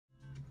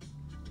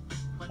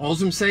All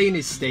I'm saying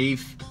is,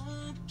 Steve,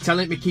 tell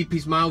him to keep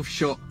his mouth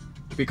shut,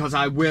 because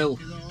I will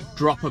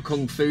drop a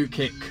kung fu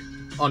kick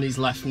on his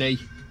left knee.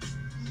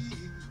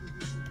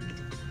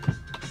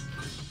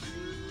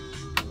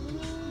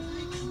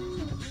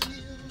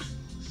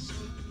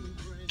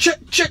 Check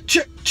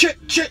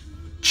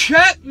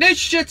this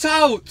shit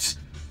out!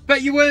 I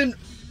bet you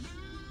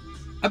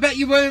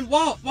weren't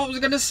what? What was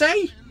I gonna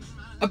say?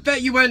 I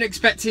bet you weren't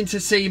expecting to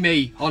see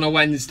me on a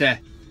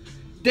Wednesday.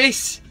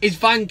 This is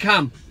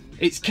VanCam.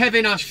 It's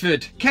Kevin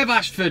Ashford, Kev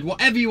Ashford,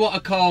 whatever you want to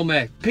call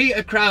me.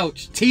 Peter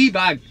Crouch,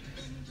 Teabag.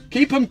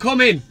 Keep them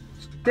coming.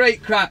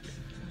 Great crack.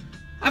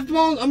 I'm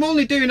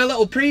only doing a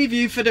little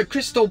preview for the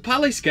Crystal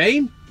Palace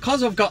game,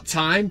 because I've got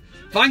time.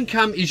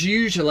 VanCam is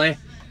usually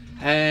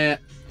a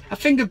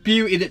thing of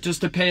beauty that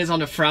just appears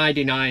on a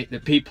Friday night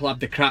that people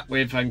have the crack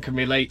with and can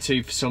relate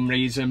to for some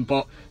reason.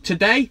 But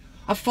today,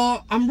 I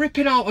thought, I'm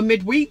ripping out a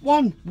midweek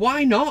one.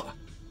 Why not?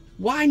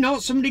 Why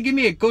not? Somebody give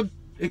me a good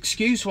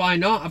excuse why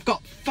not. I've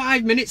got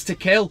 5 minutes to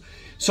kill,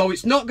 so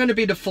it's not going to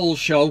be the full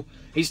show.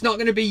 It's not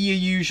going to be your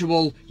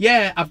usual,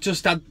 yeah, I've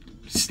just had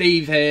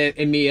Steve here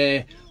in my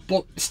ear,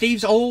 but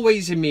Steve's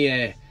always in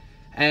my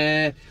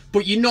ear.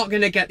 But you're not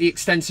going to get the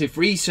extensive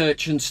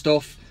research and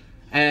stuff.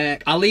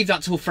 I'll leave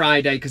that till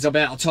Friday, because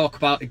I'll talk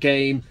about the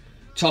game,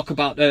 talk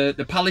about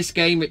the Palace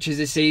game, which is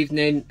this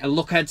evening, a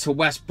look ahead to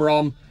West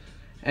Brom.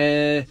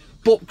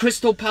 But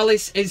Crystal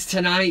Palace is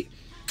tonight.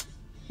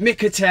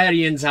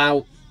 Mkhitaryan's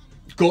out.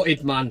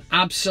 Gutted, man.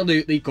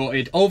 Absolutely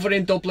gutted. Over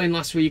in Dublin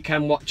last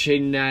weekend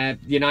watching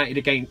United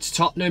against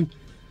Tottenham.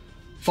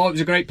 Thought it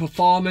was a great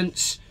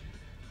performance.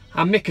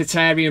 And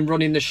Mkhitaryan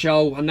running the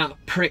show, and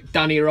that prick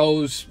Danny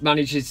Rose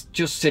manages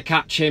just to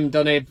catch him.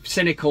 Done a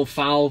cynical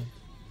foul.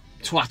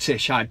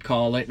 Twattish, I'd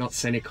call it. Not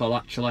cynical,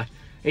 actually.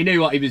 He knew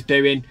what he was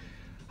doing.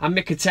 And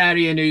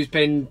Mkhitaryan, who's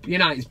been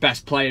United's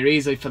best player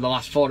easily for the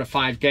last 4 or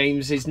 5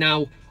 games, is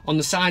now on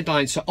the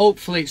sideline. So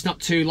hopefully it's not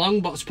too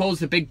long, but I suppose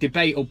the big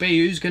debate will be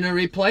who's going to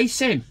replace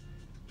him.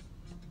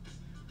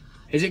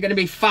 Is it going to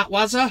be Fat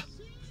Wazza?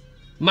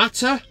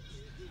 Mata?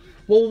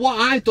 Well,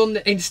 what I've done,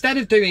 instead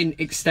of doing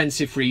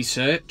extensive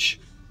research,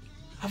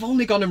 I've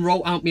only gone and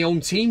wrote out my own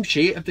team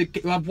sheet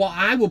of what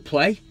I would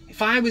play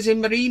if I was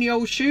in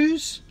Mourinho's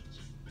shoes.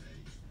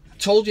 I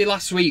told you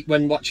last week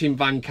when watching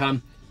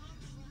VanCam,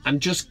 I'm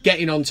just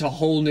getting onto a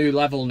whole new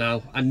level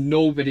now, and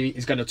nobody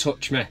is going to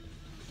touch me.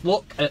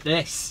 Look at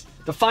this.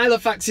 The file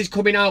of facts is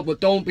coming out,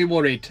 but don't be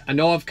worried. I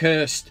know I've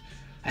cursed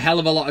a hell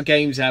of a lot of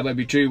games there where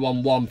we drew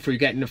 1-1 through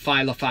getting the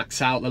file of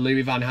facts out, the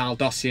Louis van Gaal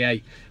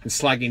dossier, and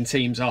slagging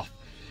teams off.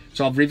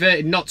 So I've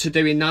reverted not to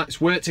doing that.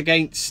 It's worked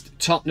against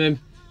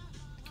Tottenham.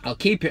 I'll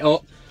keep it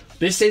up.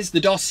 This is the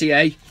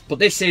dossier, but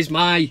this is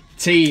my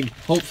team.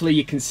 Hopefully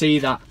you can see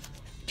that.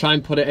 Try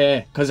and put it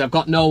here, because I've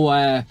got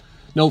no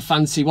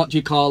fancy, what do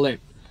you call it,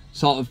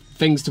 sort of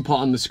things to put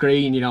on the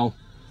screen, you know.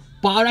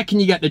 But I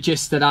reckon you get the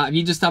gist of that if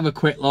you just have a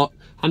quick look,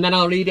 and then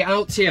I'll read it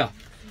out to you.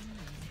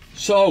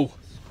 So,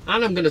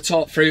 and I'm going to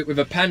talk through it with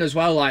a pen as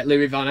well, like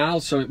Louis van Gaal,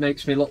 so it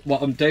makes me look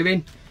what I'm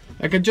doing.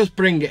 I can just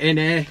bring it in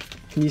here.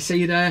 Can you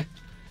see there?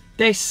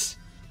 This,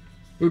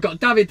 we've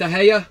got David De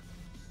Gea,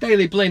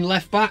 Daley Blind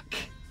left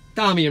back,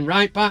 Darmian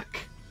right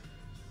back,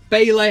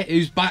 Bailey,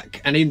 who's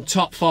back and in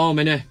top form,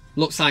 innit?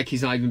 Looks like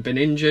he's not even been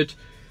injured.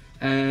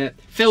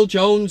 Phil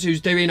Jones, who's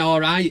doing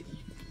alright,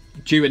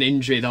 due an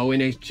injury though,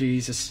 innit?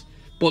 Jesus.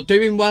 But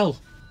doing well.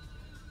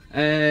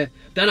 Then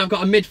I've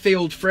got a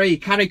midfield three,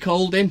 Carrick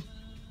Holding,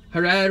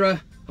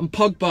 Herrera and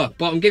Pogba.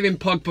 But I'm giving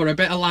Pogba a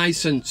bit of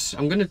licence.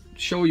 I'm going to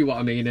show you what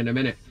I mean in a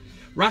minute.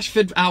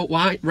 Rashford out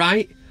wide,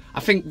 right. I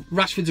think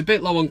Rashford's a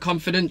bit low on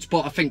confidence,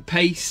 but I think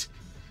pace,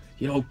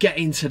 you know, get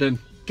into them.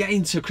 Get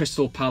into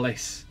Crystal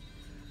Palace.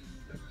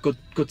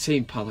 Good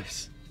team,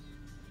 Palace.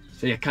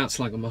 So yeah, can't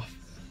slag them off.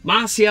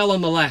 Martial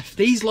on the left.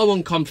 He's low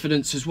on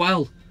confidence as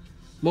well.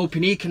 I'm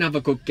hoping he can have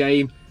a good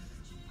game.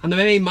 And the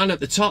main man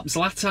at the top,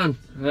 Zlatan.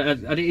 I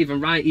didn't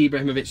even write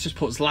Ibrahimovic, just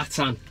put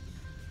Zlatan.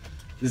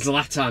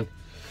 Zlatan.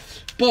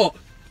 But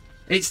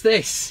it's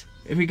this.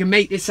 If we can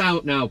make this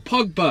out now.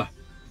 Pogba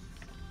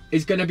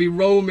is going to be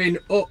roaming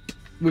up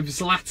with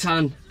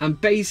Zlatan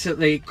and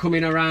basically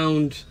coming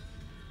around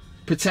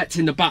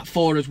protecting the back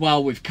four as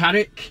well with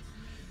Carrick.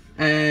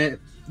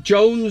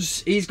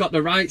 Jones, he's got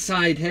the right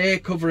side here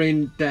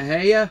covering De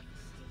Gea.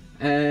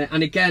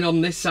 And again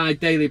on this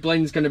side, Daley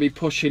Blind's going to be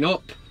pushing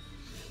up.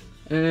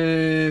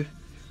 Darmian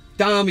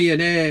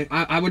here,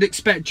 I would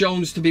expect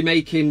Jones to be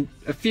making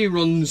a few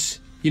runs,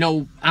 you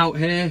know, out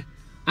here.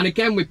 And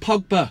again with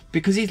Pogba,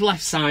 because he's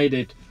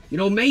left-sided, you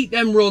know, make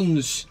them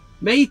runs.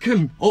 Make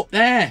them up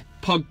there,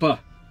 Pogba.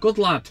 Good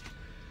lad.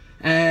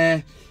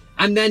 And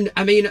then,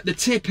 I mean, at the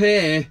tip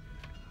here,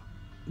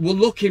 we're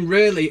looking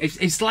really, if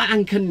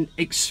Zlatan can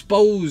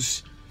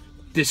expose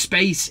the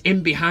space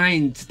in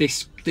behind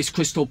this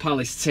Crystal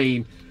Palace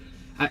team,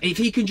 if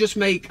he can just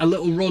make a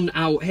little run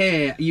out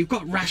here, you've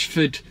got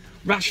Rashford.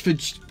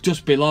 Rashford's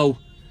just below.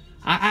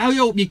 I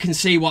hope you can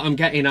see what I'm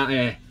getting at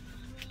here,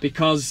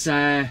 because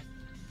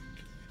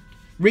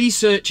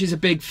research is a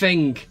big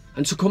thing.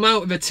 And to come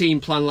out with a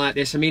team plan like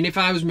this, I mean, if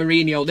I was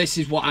Mourinho, this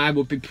is what I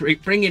would be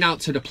bringing out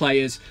to the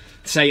players,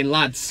 saying,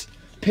 lads,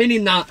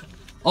 pinning that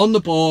on the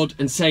board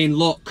and saying,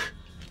 look,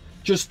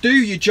 just do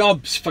your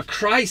jobs, for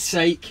Christ's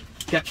sake,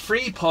 get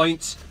 3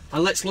 points,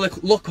 and let's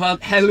look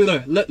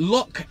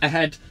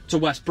ahead to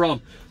West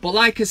Brom. But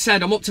like I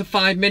said, I'm up to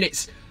 5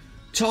 minutes.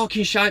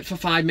 Talking shite for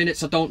 5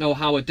 minutes, I don't know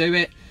how I do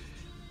it.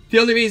 The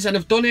only reason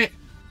I've done it,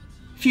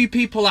 few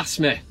people ask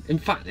me. In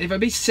fact, if I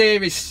be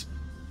serious,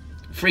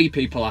 3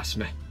 people ask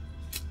me,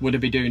 would I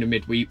be doing a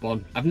midweek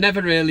one? I've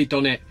never really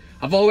done it.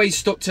 I've always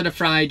stuck to the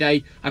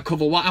Friday. I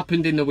cover what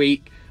happened in the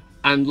week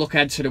and look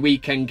ahead to the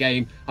weekend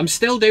game. I'm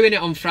still doing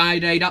it on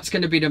Friday. That's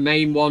going to be the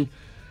main one.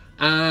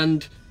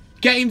 And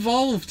get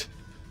involved.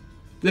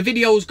 The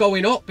video's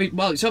going up.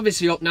 Well, it's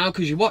obviously up now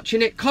because you're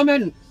watching it.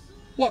 Comment.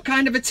 What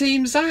kind of a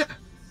team's that?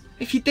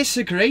 If you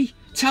disagree,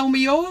 tell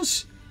me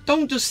yours.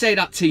 Don't just say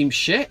that team's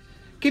shit.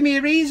 Give me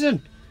a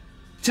reason.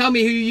 Tell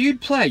me who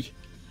you'd play.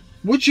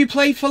 Would you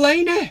play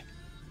Fellaini?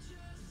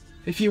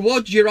 If you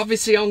would, you're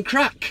obviously on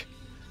crack.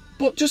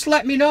 But just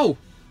let me know.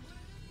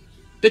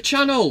 The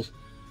channel,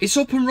 it's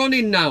up and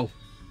running now.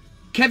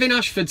 Kevin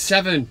Ashford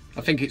 7,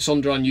 I think it's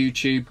under on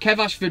YouTube. Kev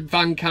Ashford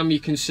VanCam,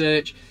 you can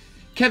search.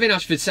 Kevin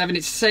Ashford 7,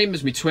 it's the same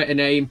as my Twitter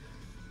name.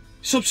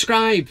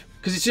 Subscribe,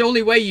 because it's the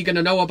only way you're going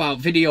to know about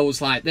videos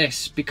like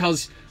this.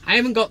 Because I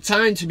haven't got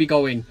time to be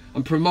going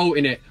and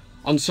promoting it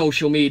on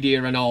social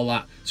media and all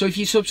that. So if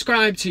you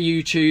subscribe to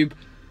YouTube,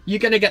 you're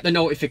going to get the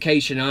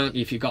notification, aren't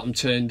you, if you've got them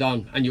turned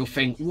on. And you'll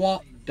think,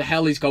 what the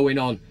hell is going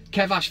on?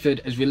 Kev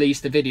Ashford has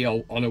released a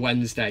video on a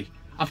Wednesday.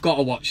 I've got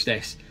to watch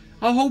this.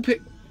 I hope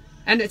it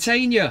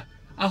entertain you.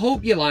 I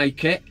hope you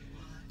like it.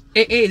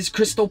 It is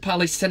Crystal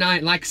Palace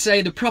tonight. Like I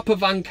say, the proper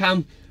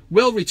VanCam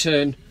will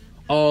return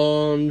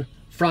on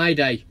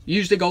Friday.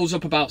 Usually goes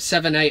up about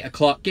 7, 8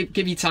 o'clock.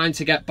 Give you time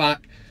to get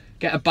back.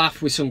 Get a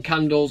bath with some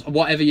candles, or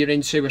whatever you're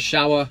into, a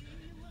shower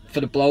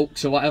for the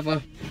blokes or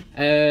whatever.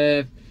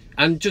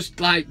 And just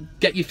like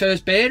get your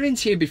first beer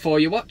into you before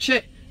you watch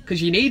it,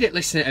 because you need it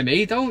listening to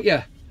me, don't you?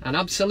 An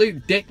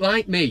absolute dick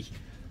like me.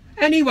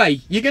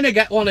 Anyway, you're gonna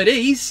get one of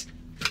these.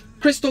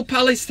 Crystal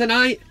Palace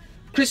tonight.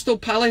 Crystal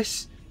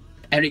Palace.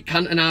 Eric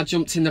Cantona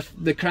jumped in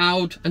the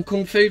crowd and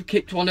Kung Fu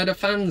kicked one of the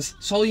fans.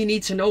 That's all you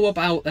need to know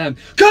about them.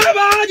 Come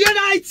on,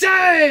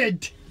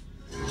 United!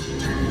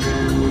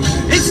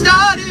 It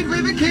started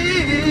with a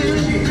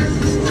kiss.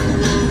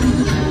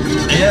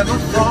 Never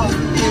thought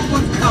it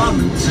would come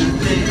to